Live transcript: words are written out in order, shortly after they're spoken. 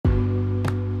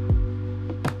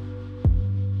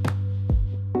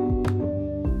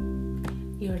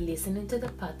listening to the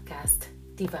podcast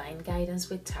Divine Guidance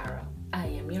with Tarot. I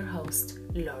am your host,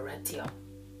 Laura Tio.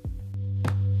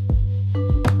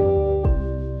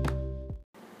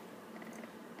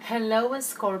 Hello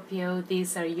Scorpio,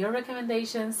 these are your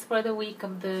recommendations for the week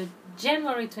of the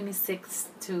January 26th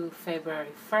to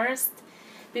February 1st.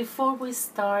 Before we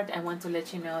start, I want to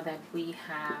let you know that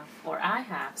I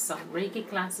have some Reiki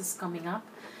classes coming up.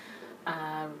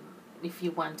 If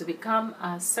you want to become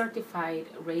a certified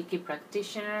Reiki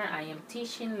practitioner, I am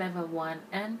teaching level 1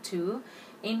 and 2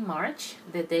 in March.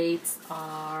 The dates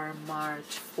are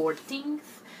March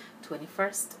 14th,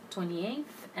 21st, 28th,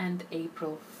 and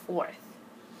April 4th.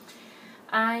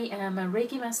 I am a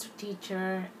Reiki Master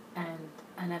Teacher and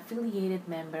an affiliated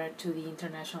member to the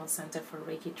International Center for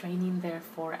Reiki Training.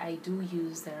 Therefore, I do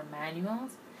use their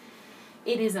manuals.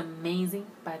 It is amazing,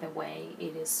 by the way.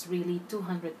 It is really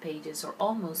 200 pages or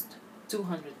almost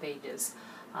 200 pages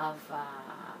of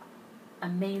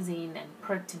amazing and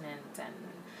pertinent and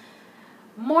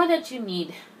more that you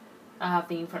need of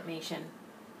the information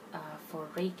for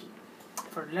Reiki,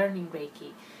 for learning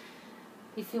Reiki.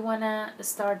 If you want to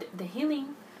start the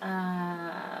healing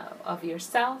of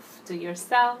yourself to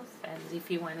yourself, and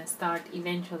if you want to start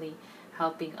eventually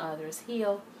helping others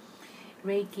heal,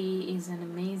 Reiki is an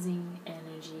amazing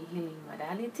energy healing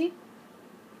modality.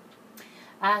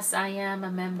 As I am a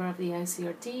member of the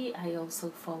ICRT, I also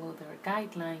follow their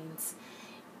guidelines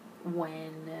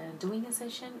when doing a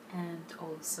session and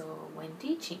also when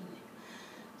teaching.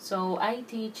 So I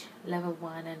teach level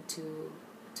 1 and 2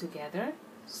 together,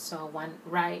 so one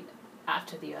right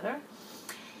after the other.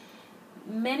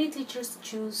 Many teachers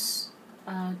choose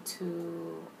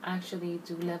to actually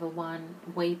do level 1,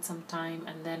 wait some time,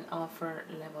 and then offer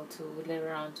level 2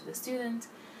 later on to the student.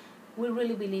 We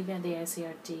really believe in the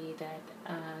ICRT that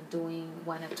doing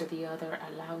one after the other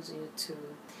allows you to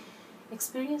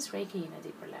experience Reiki in a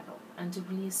deeper level and to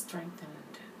really strengthen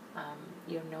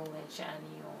your knowledge and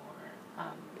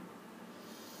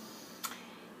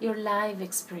your live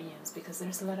experience, because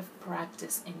there's a lot of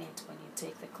practice in it when you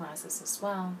take the classes as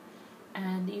well,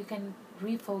 and you can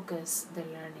refocus the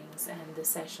learnings and the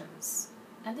sessions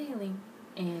and the healing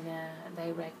in a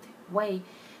direct way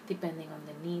depending on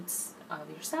the needs of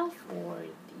yourself or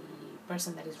the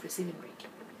person that is receiving Reiki.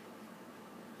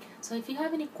 So if you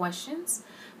have any questions,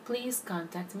 please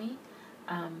contact me,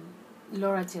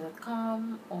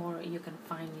 lauratio.com, or you can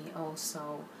find me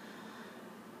also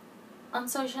on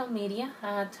social media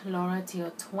at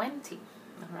lauratio20.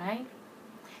 Alright?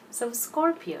 So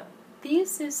Scorpio,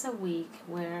 this is a week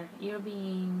where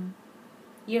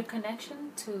your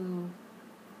connection to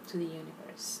the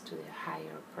universe, to the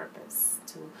higher purpose,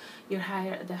 to the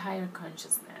higher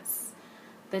consciousness,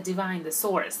 the divine, the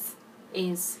source,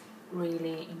 is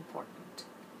really important.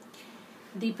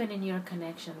 Deepening your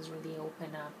connections really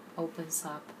opens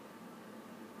up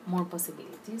more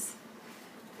possibilities.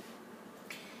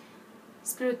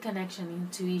 Spirit connection,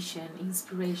 intuition,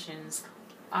 inspirations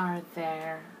are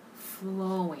there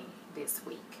flowing this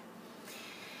week.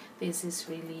 This is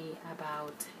really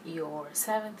about your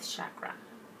 7th chakra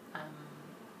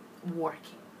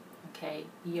working, okay?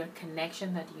 Your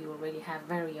connection that you already have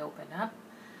very open up.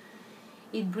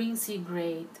 It brings you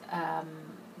great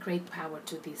power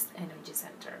to this energy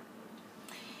center.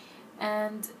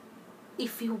 And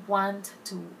if you want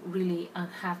to really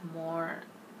have more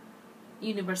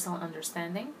universal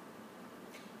understanding,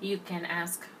 you can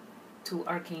ask to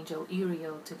Archangel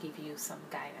Uriel to give you some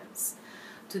guidance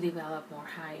to develop more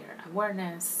higher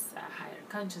awareness, higher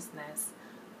consciousness.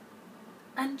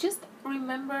 And just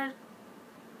remember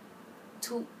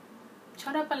to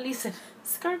shut up and listen,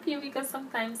 Scorpio, because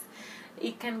sometimes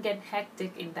it can get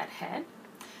hectic in that head.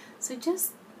 So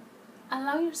just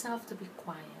allow yourself to be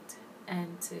quiet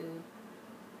and to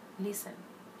listen.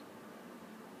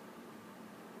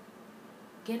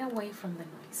 Get away from the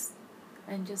noise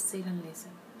and just sit and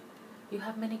listen. You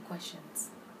have many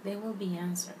questions. They will be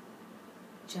answered.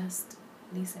 Just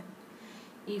listen.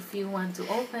 If you want to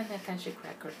open Akashic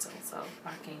Records also,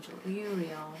 Archangel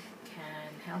Uriel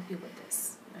can help you with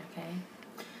this. Okay?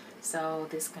 So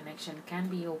this connection can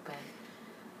be open.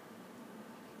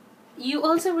 You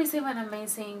also receive an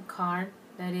amazing card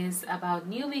that is about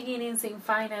new beginnings in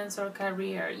finance or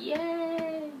career.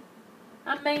 Yay!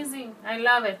 Amazing. I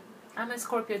love it. I'm a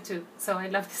Scorpio too, so I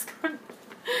love this card.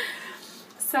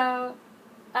 So,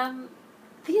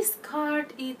 this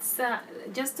card, it's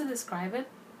just to describe it,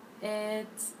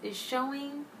 it's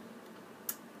showing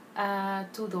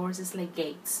 2 doors. It's like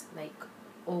gates, like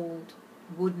old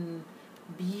wooden,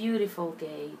 beautiful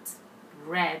gates,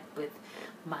 red with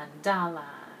mandala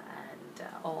and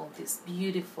all this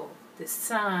beautiful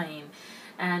design,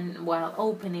 and while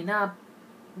opening up,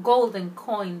 golden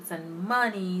coins and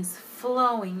monies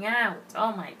flowing out.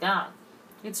 Oh my God.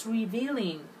 It's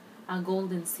revealing a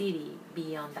golden city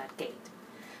beyond that gate.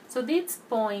 So this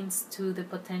points to the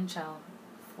potential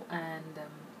and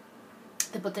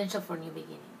the potential for new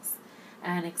beginnings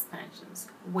and expansions,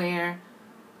 where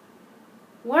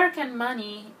work and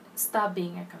money stop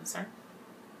being a concern.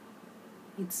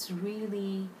 It's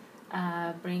really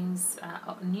brings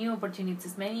new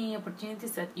opportunities, many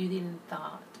opportunities that you didn't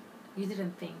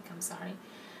think,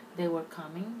 they were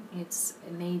coming. It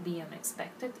may be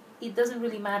unexpected. It doesn't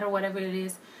really matter, whatever it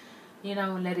is,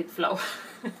 let it flow.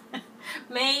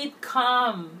 May it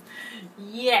come.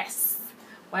 Yes.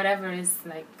 Whatever is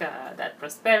like that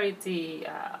prosperity,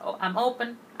 I'm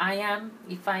open. I am.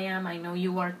 If I am, I know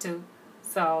you are too.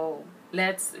 So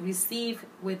let's receive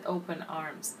with open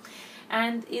arms.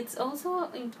 And it's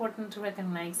also important to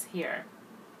recognize here,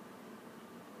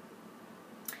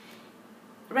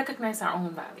 recognize our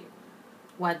own value,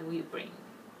 what we bring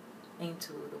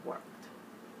into the world.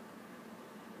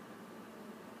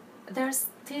 There's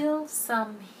still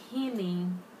some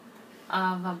healing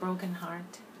of a broken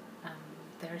heart.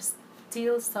 There's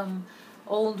still some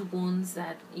old wounds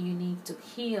that you need to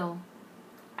heal.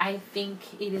 I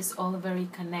think it is all very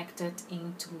connected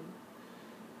into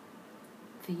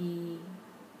the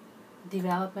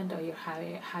development of your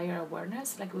higher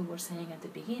awareness, like we were saying at the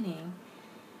beginning.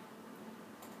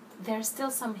 There's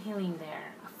still some healing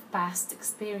there of past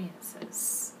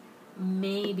experiences,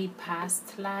 maybe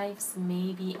past lives,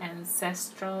 maybe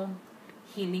ancestral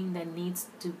healing that needs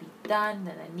to be done,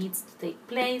 that needs to take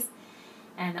place,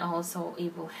 and also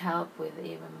it will help with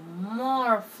even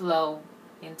more flow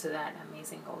into that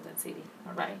amazing golden city.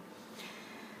 All right.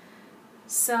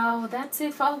 So that's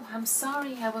it. Oh, I'm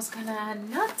sorry, I was gonna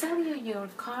not tell you your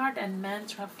card and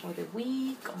mantra for the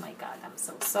week. Oh my God, I'm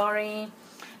so sorry.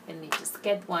 Let me just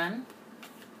get one.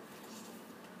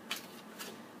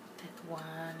 That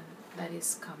one that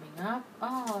is coming up.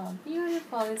 Oh,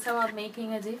 beautiful. It's about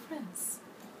making a difference.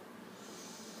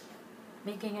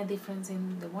 Making a difference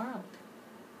in the world.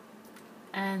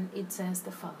 And it says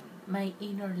the following: my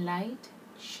inner light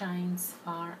shines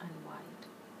far and wide.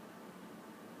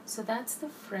 So that's the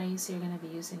phrase you're going to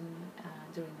be using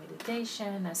during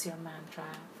meditation as your mantra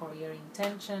for your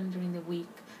intention during the week,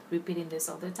 repeating this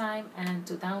all the time. And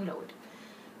to download,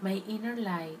 my inner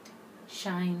light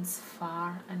shines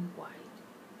far and wide.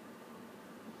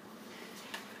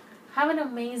 Have an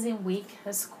amazing week,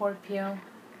 Scorpio.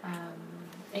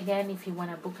 Again, if you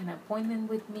want to book an appointment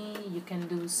with me, you can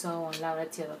do so on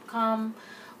lauratia.com,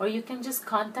 or you can just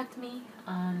contact me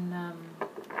on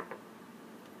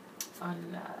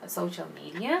social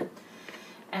media,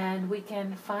 and we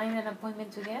can find an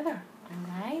appointment together.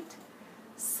 All right?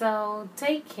 So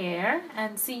take care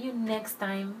and see you next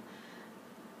time.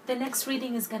 The next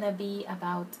reading is going to be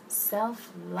about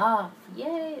self-love.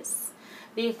 Yes,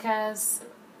 because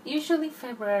usually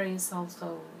February is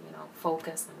also,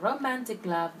 focused on romantic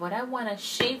love, but I want to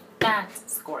shape that,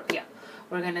 Scorpio.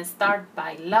 We're going to start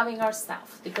by loving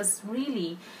ourselves, because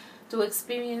really, to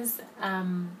experience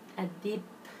a deep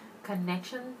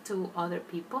connection to other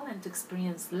people and to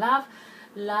experience love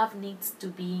needs to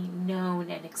be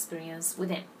known and experienced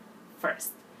within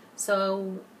first.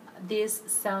 So this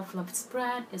self-love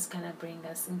spread is going to bring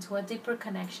us into a deeper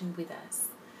connection with us,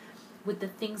 with the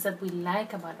things that we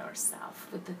like about ourselves,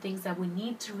 with the things that we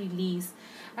need to release,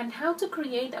 and how to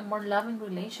create a more loving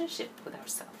relationship with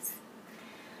ourselves.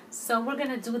 So we're going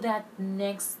to do that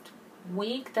next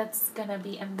week. That's going to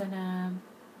be, I'm going to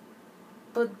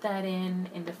put that in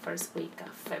the first week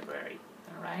of February.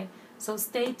 All right? So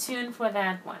stay tuned for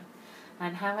that one.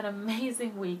 And have an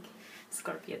amazing week,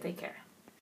 Scorpio. Take care.